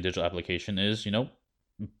or using a digital application is,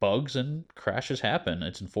 bugs and crashes happen.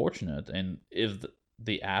 It's unfortunate. And if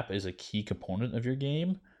the app is a key component of your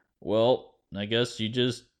game, well, I guess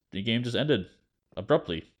the game just ended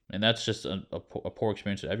abruptly. And that's just a poor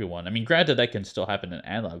experience for everyone. I mean, granted, that can still happen in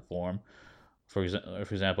analog form. For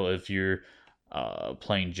example, if you're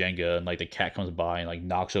playing Jenga and like the cat comes by and like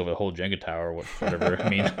knocks over the whole Jenga tower or whatever, I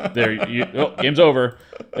mean, game's over.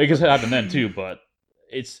 It can happen then too, but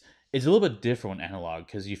it's a little bit different when analog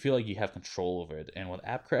because you feel like you have control over it, and with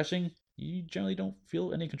app crashing, you generally don't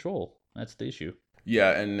feel any control. That's the issue.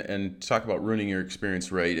 Yeah, and talk about ruining your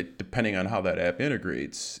experience, right? Depending on how that app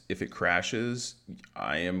integrates, if it crashes,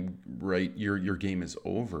 I am right. Your game is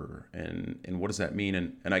over, and what does that mean?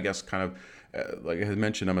 And I guess kind of like I had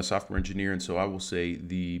mentioned, I'm a software engineer, and so I will say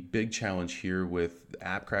the big challenge here with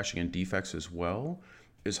app crashing and defects as well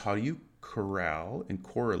is how do you corral and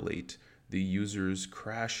correlate the users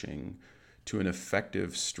crashing to an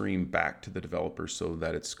effective stream back to the developer so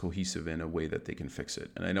that it's cohesive in a way that they can fix it.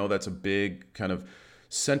 And I know that's a big kind of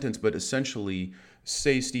sentence, but essentially,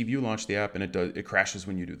 say, Steve, you launch the app and it crashes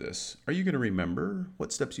when you do this. Are you going to remember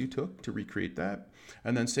what steps you took to recreate that?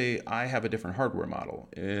 And then say, I have a different hardware model.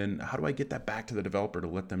 And how do I get that back to the developer to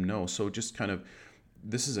let them know? So just kind of,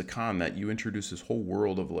 this is a con that you introduce this whole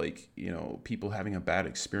world of people having a bad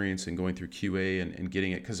experience and going through QA and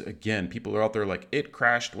getting it. Because again, people are out there like, it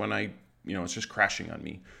crashed when it's just crashing on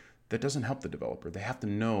me. That doesn't help the developer. They have to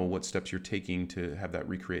know what steps you're taking to have that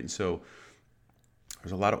recreate. And so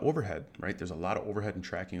there's a lot of overhead, right? There's a lot of overhead in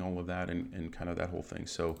tracking all of that and kind of that whole thing.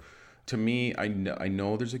 So to me, I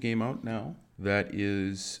know there's a game out now that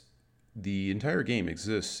is the entire game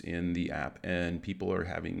exists in the app and people are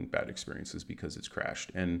having bad experiences because it's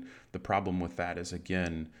crashed. And the problem with that is,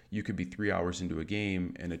 again, you could be 3 hours into a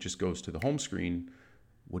game and it just goes to the home screen.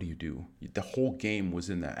 what do you do? The whole game was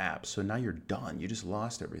in that app. So now you're done. You just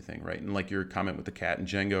lost everything, right? And like your comment with the cat and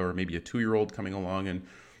Jenga, or maybe a 2-year-old coming along and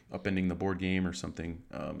upending the board game or something.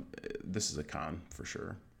 This is a con for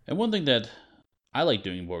sure. And one thing that I like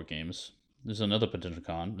doing in board games, there's another potential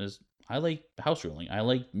con, is I like house ruling. I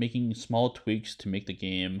like making small tweaks to make the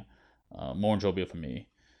game more enjoyable for me.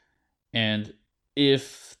 And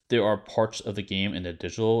if there are parts of the game in the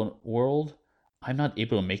digital world, I'm not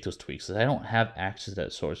able to make those tweaks because I don't have access to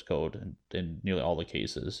that source code in nearly all the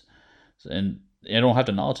cases. And I don't have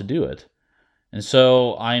the knowledge to do it. And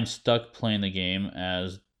so I am stuck playing the game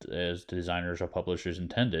as the designers or publishers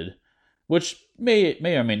intended, which may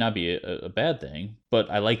or may not be a bad thing, but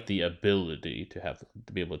I like the ability to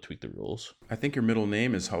be able to tweak the rules. I think your middle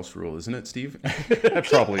name is House Rule, isn't it, Steve? It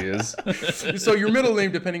probably is. So your middle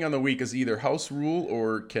name, depending on the week, is either House Rule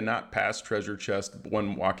or cannot pass treasure chest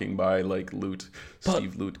when walking by, like Loot,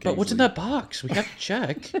 Steve Loot. But what's in that box? We have to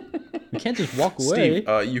check. We can't just walk away.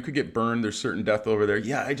 Steve, you could get burned. There's certain death over there.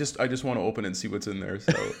 Yeah, I just want to open it and see what's in there.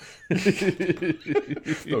 So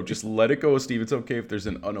no, just let it go, Steve. It's okay if there's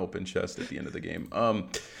an unopened chest at the end of the game.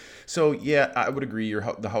 So yeah, I would agree.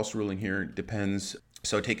 The house ruling here depends.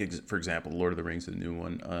 So take for example, Lord of the Rings, the new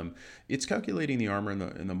one. It's calculating the armor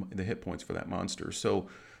and the hit points for that monster. So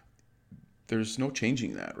there's no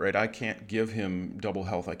changing that, right? I can't give him double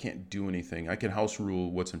health. I can't do anything. I can house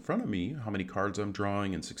rule what's in front of me, how many cards I'm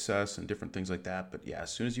drawing, and success, and different things like that. But yeah,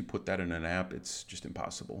 as soon as you put that in an app, it's just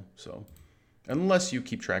impossible. So unless you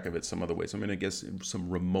keep track of it some other way. So I'm going to guess some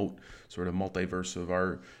remote sort of multiverse of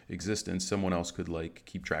our existence, someone else could like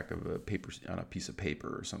keep track of a paper on a piece of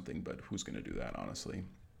paper or something. But who's going to do that, honestly?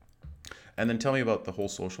 And then tell me about the whole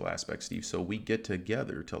social aspect, Steve. So we get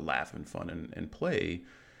together to laugh and fun and play.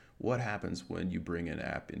 What happens when you bring an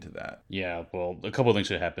app into that? Yeah, well, a couple of things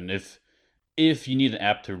could happen. If you need an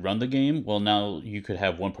app to run the game, well, now you could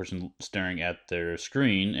have one person staring at their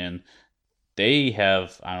screen and they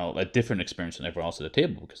have, I don't know, a different experience than everyone else at the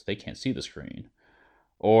table because they can't see the screen.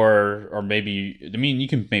 Or maybe, I mean, you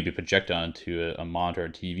can maybe project onto a monitor or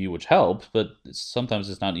TV, which helps, but sometimes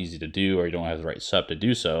it's not easy to do, or you don't have the right setup to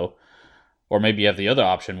do so. Or maybe you have the other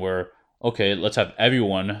option where, okay, let's have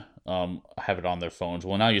everyone have it on their phones.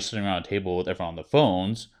 Well, now you're sitting around a table with everyone on their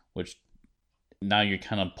phones, which now you're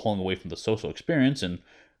kind of pulling away from the social experience, and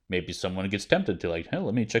maybe someone gets tempted to like, hey,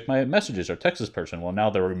 let me check my messages or text this person. Well, now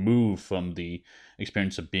they're removed from the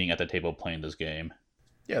experience of being at the table playing this game.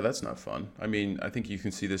 Yeah, that's not fun. I mean, I think you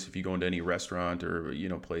can see this if you go into any restaurant or,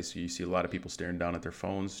 place. You see a lot of people staring down at their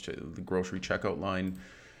phones, the grocery checkout line.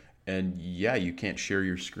 And yeah, you can't share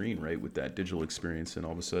your screen, right, with that digital experience. And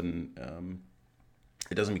all of a sudden,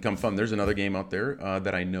 it doesn't become fun. There's another game out there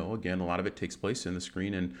that I know. Again, a lot of it takes place in the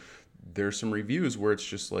screen. And there's some reviews where it's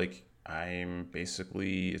just like,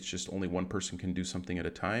 it's just only one person can do something at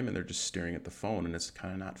a time. And they're just staring at the phone. And it's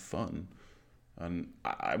kind of not fun. And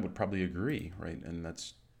I would probably agree, right? And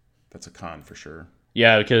that's a con for sure.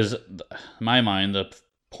 Yeah, because in my mind, the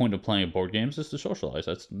point of playing board games is to socialize.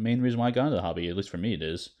 That's the main reason why I got into the hobby, at least for me it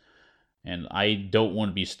is. And I don't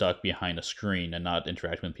want to be stuck behind a screen and not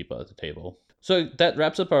interacting with people at the table. So that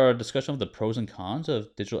wraps up our discussion of the pros and cons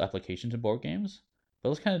of digital applications in board games. But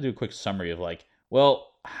let's kind of do a quick summary of like, well,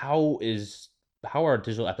 how are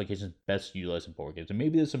digital applications best utilized in board games? And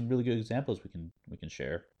maybe there's some really good examples we can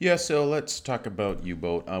share. Yeah, so let's talk about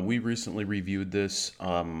U-Boat. We recently reviewed this.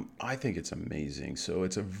 I think it's amazing. So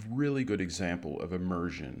it's a really good example of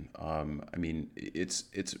immersion. I mean,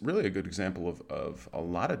 it's really a good example of a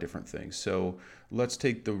lot of different things. So let's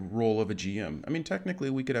take the role of a GM. I mean, technically,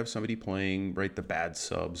 we could have somebody playing, right, the bad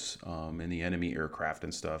subs and the enemy aircraft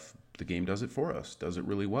and stuff. The game does it for us, does it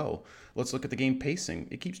really well. Let's look at the game pacing.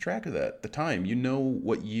 It keeps track of that. The time, you know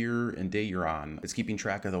what year and day you're on. It's keeping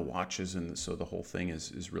track of the watches, and so the whole thing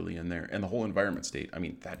is really in there. And the whole environment state, I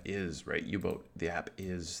mean, that is, right, U-Boat, the app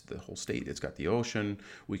is the whole state. It's got the ocean.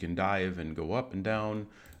 We can dive and go up and down.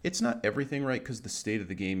 It's not everything, right, because the state of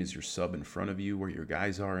the game is your sub in front of you, where your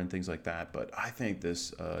guys are and things like that. But I think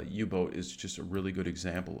this U-Boat is just a really good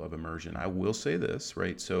example of immersion. I will say this,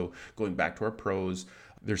 right, so going back to our pros,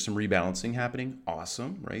 there's some rebalancing happening.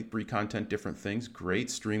 Awesome, right? Free content, different things. Great.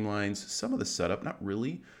 Streamlines. Some of the setup, not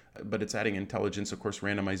really, but it's adding intelligence. Of course,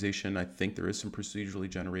 randomization. I think there is some procedurally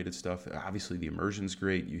generated stuff. Obviously, the immersion's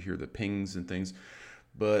great. You hear the pings and things.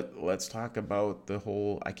 But let's talk about the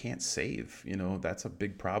whole, I can't save. That's a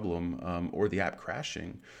big problem. Or the app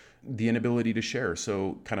crashing. The inability to share.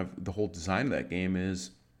 So kind of the whole design of that game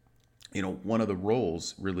is, one of the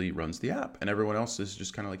roles really runs the app and everyone else is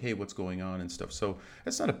just kind of like, hey, what's going on and stuff. So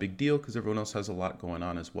it's not a big deal because everyone else has a lot going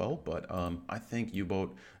on as well. But I think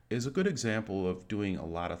U-Boat is a good example of doing a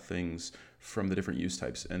lot of things from the different use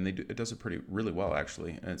types, and it does it really well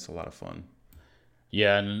actually, and it's a lot of fun.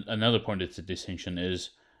 Yeah, and another point of the distinction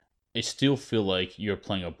is it still feel like you're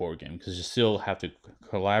playing a board game because you still have to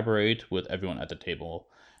collaborate with everyone at the table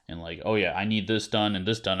and like, oh yeah, I need this done and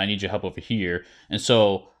this done. I need your help over here. And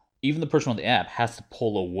so even the person on the app has to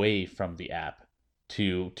pull away from the app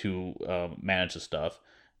to manage the stuff.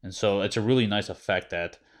 And so it's a really nice effect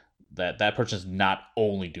that person is not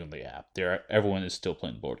only doing the app. Everyone is still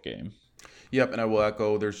playing the board game. Yep, and I will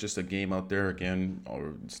echo. There's just a game out there again,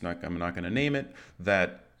 or I'm not going to name it.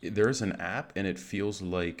 That there is an app, and it feels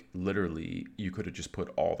like literally you could have just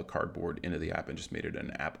put all the cardboard into the app and just made it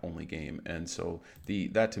an app-only game. And so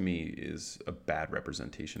that to me is a bad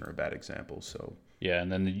representation or a bad example. So yeah,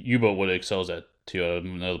 and then the U-Boat, what it excels at, to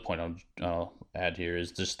another point I'll add here,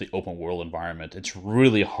 is just the open world environment. It's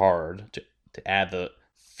really hard to add the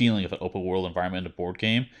feeling of an open world environment in a board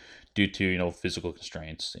game due to physical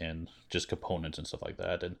constraints and just components and stuff like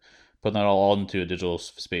that. And putting that all into a digital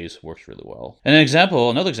space works really well. And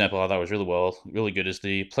another example I thought was really good is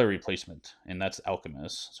the player replacement, and that's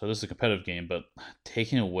Alchemist. So this is a competitive game, but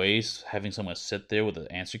taking away having someone sit there with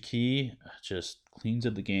the answer key just cleans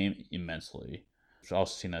up the game immensely. I've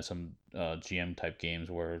also seen that some GM type games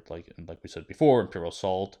where, like we said before, Imperial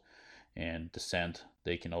Assault and Descent,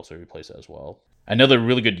 they can also replace that as well. Another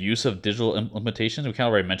really good use of digital implementations, we kind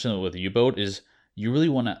of already mentioned it with the U-Boat, is you really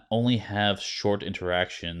want to only have short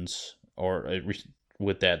interactions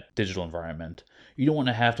with that digital environment. You don't want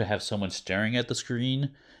to have someone staring at the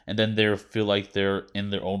screen and then they feel like they're in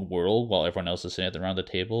their own world while everyone else is sitting around the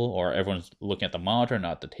table, or everyone's looking at the monitor,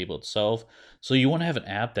 not the table itself. So you want to have an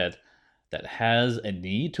app that has a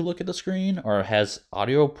need to look at the screen, or has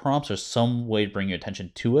audio prompts or some way to bring your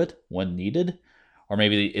attention to it when needed. Or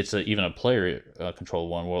maybe it's even a player controlled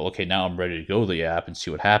one where, okay, now I'm ready to go to the app and see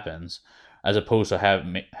what happens, as opposed to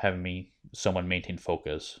having someone maintain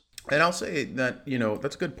focus. And I'll say that,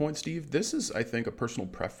 that's a good point, Steve. This is, I think, a personal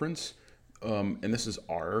preference. And this is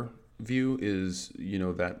our view is,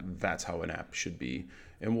 that's how an app should be.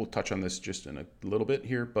 And we'll touch on this just in a little bit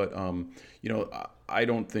here. But, I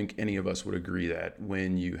don't think any of us would agree that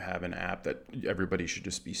when you have an app that everybody should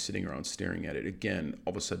just be sitting around staring at it. Again,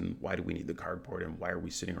 all of a sudden, why do we need the cardboard and why are we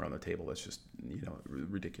sitting around the table? That's just,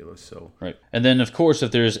 ridiculous. So right. And then, of course,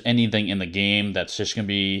 if there's anything in the game that's just going to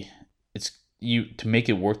be, to make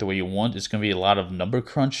it work the way you want, it's going to be a lot of number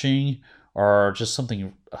crunching or just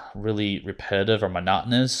something really repetitive or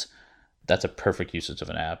monotonous. That's a perfect usage of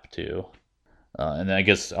an app too. And then I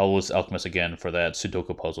guess I'll list Alchemist again for that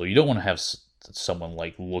Sudoku puzzle. You don't want to have someone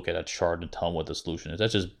like look at a chart and tell them what the solution is.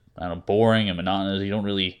 That's just boring and monotonous. You don't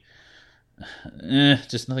really,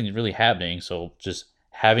 just nothing's really happening. So just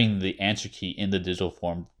having the answer key in the digital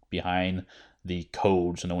form behind the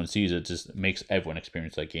code so no one sees it just makes everyone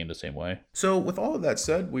experience that game the same way. So with all of that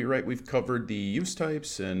said, we've covered the use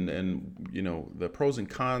types and the pros and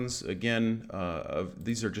cons. Again,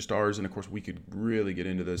 these are just ours, and of course we could really get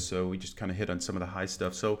into this, so we just kind of hit on some of the high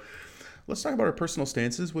stuff. So let's talk about our personal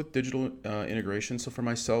stances with digital integration. So for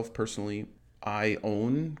myself personally, I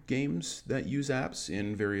own games that use apps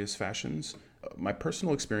in various fashions. My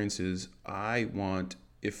personal experience is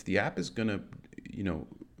if the app is going to,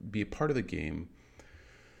 be a part of the game,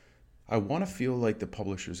 I want to feel like the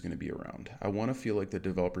publisher is going to be around. I want to feel like the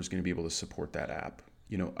developer is going to be able to support that app.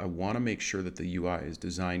 I want to make sure that the UI is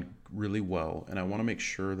designed really well, and I want to make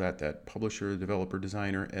sure that publisher, developer,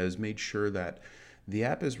 designer has made sure that the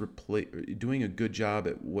app is doing a good job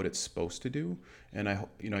at what it's supposed to do. And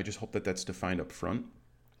I just hope that that's defined up front.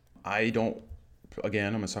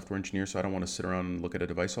 Again, I'm a software engineer, so I don't want to sit around and look at a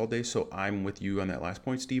device all day. So I'm with you on that last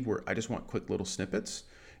point, Steve, where I just want quick little snippets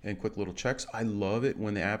and quick little checks. I love it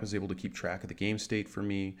when the app is able to keep track of the game state for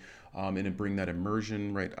me and to bring that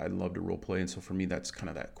immersion, right? I love to role play. And so for me, that's kind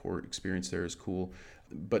of that core experience there is cool.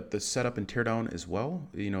 But the setup and teardown as well,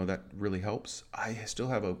 that really helps. I still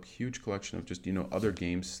have a huge collection of just, other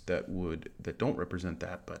games that don't represent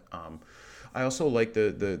that. But I also like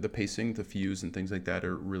the pacing, the fuse and things like that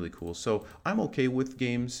are really cool. So I'm okay with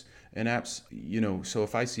games and apps, so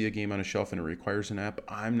if I see a game on a shelf and it requires an app,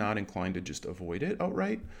 I'm not inclined to just avoid it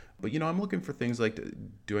outright. But, I'm looking for things like,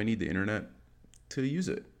 do I need the internet to use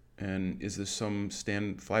it? And is this some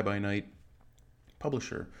fly-by-night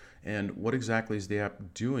publisher? And what exactly is the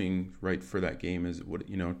app doing right for that game? Is what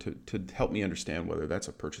to help me understand whether that's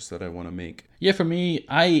a purchase that I want to make. Yeah, for me,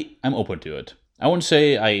 I'm open to it. I wouldn't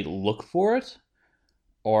say I look for it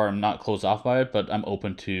or I'm not closed off by it, but I'm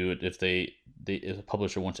open to it if if a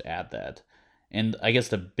publisher wants to add that. And I guess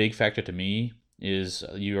the big factor to me is,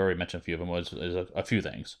 you already mentioned a few of them, is a few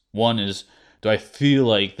things. One is, do I feel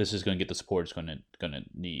like this is going to get the support it's going to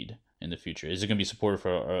need in the future? Is it going to be supported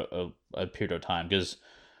for a period of time? Because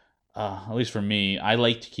at least for me, I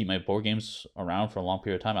like to keep my board games around for a long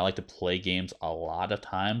period of time. I like to play games a lot of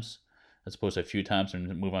times as opposed to a few times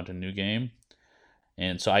and move on to a new game.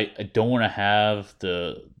 And so I don't want to have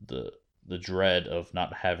the dread of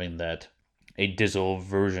not having a digital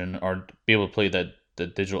version or be able to play the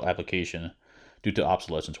digital application due to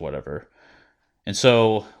obsolescence or whatever. And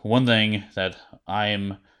so one thing that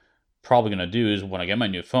I'm probably going to do is when I get my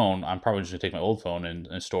new phone, I'm probably just going to take my old phone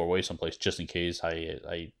and store away someplace just in case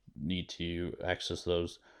I need to access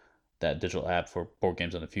that digital app for board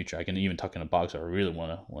games in the future. I can even tuck in a box if I really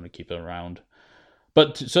want to keep it around.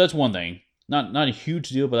 But so that's one thing. Not a huge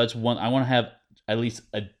deal, but that's one. I want to have at least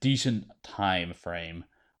a decent time frame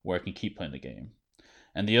where I can keep playing the game.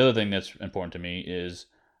 And the other thing that's important to me is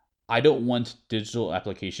I don't want digital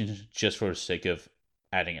applications just for the sake of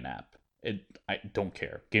adding an app. I don't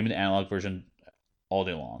care. Give me the analog version all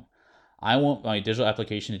day long. I want my digital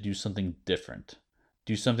application to do something different.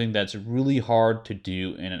 Do something that's really hard to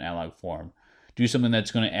do in an analog form. Do something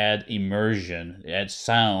that's going to add immersion, add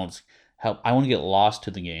sounds. Help. I want to get lost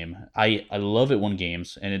to the game. I love it when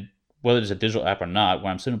games, and whether it's a digital app or not,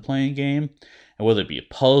 when I'm sitting playing a game, and whether it be a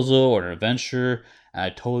puzzle or an adventure,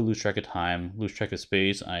 I totally lose track of time, lose track of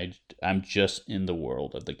space. I'm just in the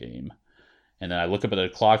world of the game. And then I look up at the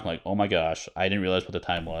clock, I'm like, oh my gosh, I didn't realize what the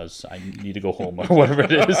time was. I need to go home or whatever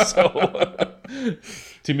it is. So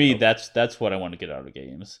to me, that's what I want to get out of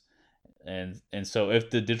games. And so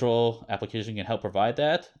if the digital application can help provide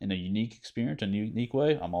that in a unique experience, a unique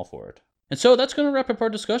way, I'm all for it. And so that's going to wrap up our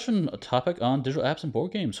discussion topic on digital apps and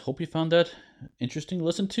board games. Hope you found that interesting to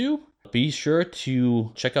listen to. Be sure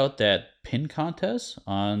to check out that pin contest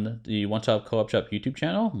on the One Stop Co-op Shop YouTube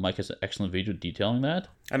channel. Mike has an excellent video detailing that.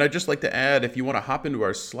 And I'd just like to add, if you want to hop into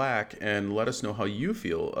our Slack and let us know how you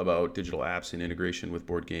feel about digital apps and integration with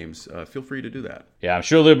board games, feel free to do that. Yeah, I'm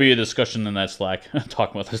sure there'll be a discussion in that Slack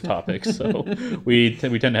talking about this topic. So we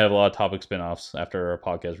tend to have a lot of topic spin-offs after our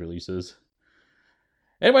podcast releases.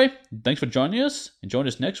 Anyway, thanks for joining us, and join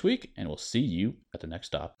us next week, and we'll see you at the next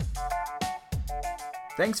stop.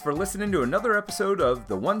 Thanks for listening to another episode of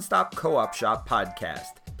the One Stop Co-op Shop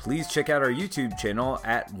podcast. Please check out our YouTube channel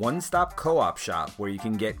at One Stop Co-op Shop, where you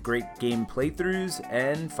can get great game playthroughs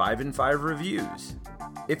and 5-in-5 reviews.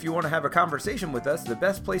 If you want to have a conversation with us, the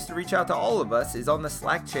best place to reach out to all of us is on the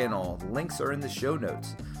Slack channel. The links are in the show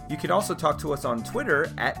notes. You can also talk to us on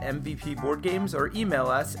Twitter at MVP Board Games or email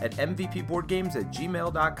us at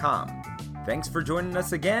mvpboardgames@gmail.com. Thanks for joining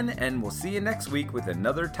us again, and we'll see you next week with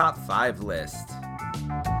another Top 5 list.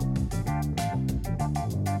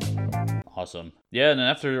 Awesome. Yeah, and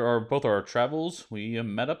after both our travels, we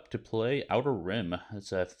met up to play Outer Rim.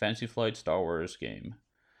 It's a Fantasy Flight Star Wars game.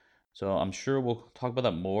 So I'm sure we'll talk about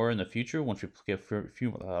that more in the future once we get a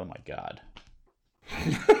few. Oh my god.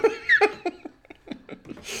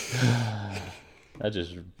 That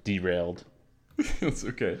just derailed. It's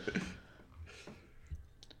okay.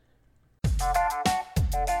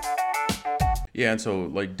 Yeah, and so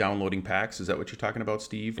like downloading packs, is that what you're talking about,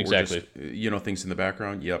 Steve? Exactly. Or just, things in the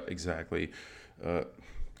background? Yep, exactly. God,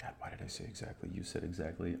 why did I say exactly? You said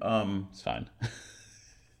exactly. It's fine.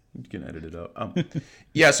 You can edit it out.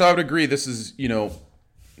 Yeah, so I would agree. This is, I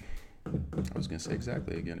was going to say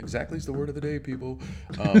exactly again. Exactly is the word of the day, people.